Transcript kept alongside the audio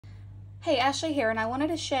Hey, Ashley here, and I wanted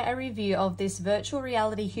to share a review of this virtual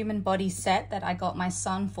reality human body set that I got my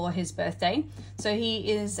son for his birthday. So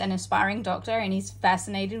he is an aspiring doctor and he's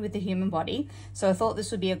fascinated with the human body. So I thought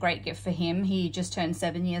this would be a great gift for him. He just turned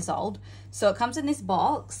 7 years old. So it comes in this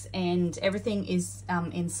box and everything is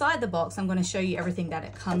inside the box. I'm going to show you everything that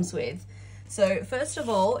it comes with. So first of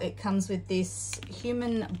all, it comes with this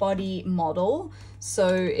human body model. So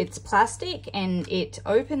it's plastic and it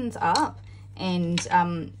opens up, and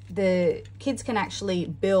the kids can actually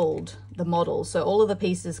build the model. So all of the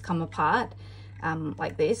pieces come apart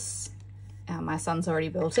like this. My son's already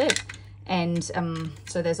built it. And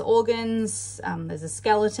so there's organs, there's a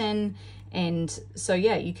skeleton. And so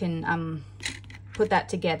yeah, you can put that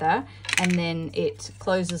together, and then it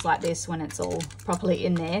closes like this when it's all properly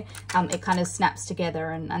in there. It kind of snaps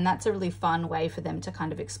together, and that's a really fun way for them to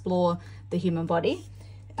kind of explore the human body.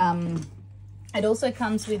 It also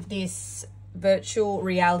comes with this virtual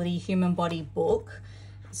reality human body book.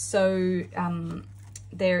 So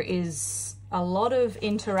there is a lot of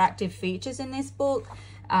interactive features in this book.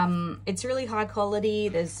 It's really high quality.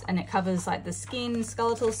 And it covers like the skin,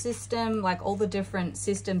 skeletal system, like all the different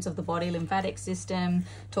systems of the body, lymphatic system,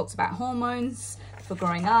 talks about hormones for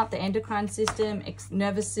growing up, the endocrine system,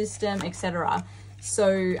 nervous system, etc.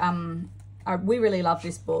 So we really love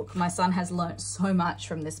this book. My son has learnt so much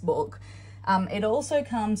from this book. It also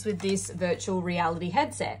comes with this virtual reality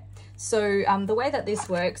headset. So the way that this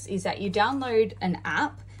works is that you download an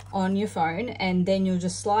app on your phone, and then you'll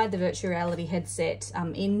just slide the virtual reality headset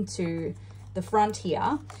into the front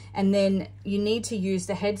here, and then you need to use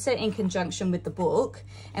the headset in conjunction with the book.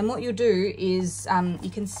 And what you'll do is you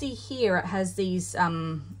can see here it has these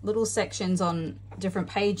little sections on different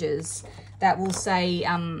pages that will say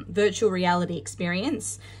virtual reality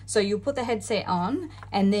experience. So you'll put the headset on,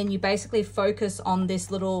 and then you basically focus on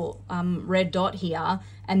this little red dot here,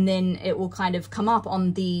 and then it will kind of come up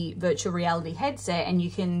on the virtual reality headset, and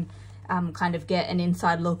you can kind of get an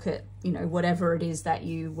inside look at, you know, whatever it is that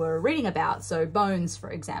you were reading about. So bones, for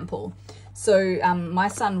example. So my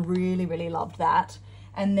son really loved that.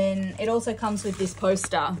 And then it also comes with this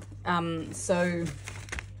poster.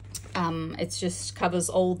 It just covers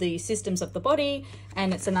all the systems of the body,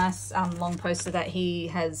 and it's a nice long poster that he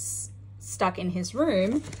has stuck in his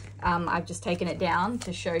room. I've just taken it down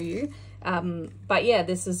to show you. But yeah,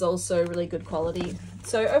 this is also really good quality.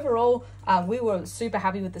 So overall, we were super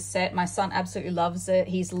happy with the set. My son absolutely loves it.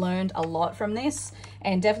 He's learned a lot from this,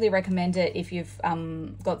 and definitely recommend it if you've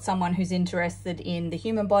got someone who's interested in the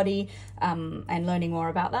human body and learning more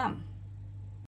about that.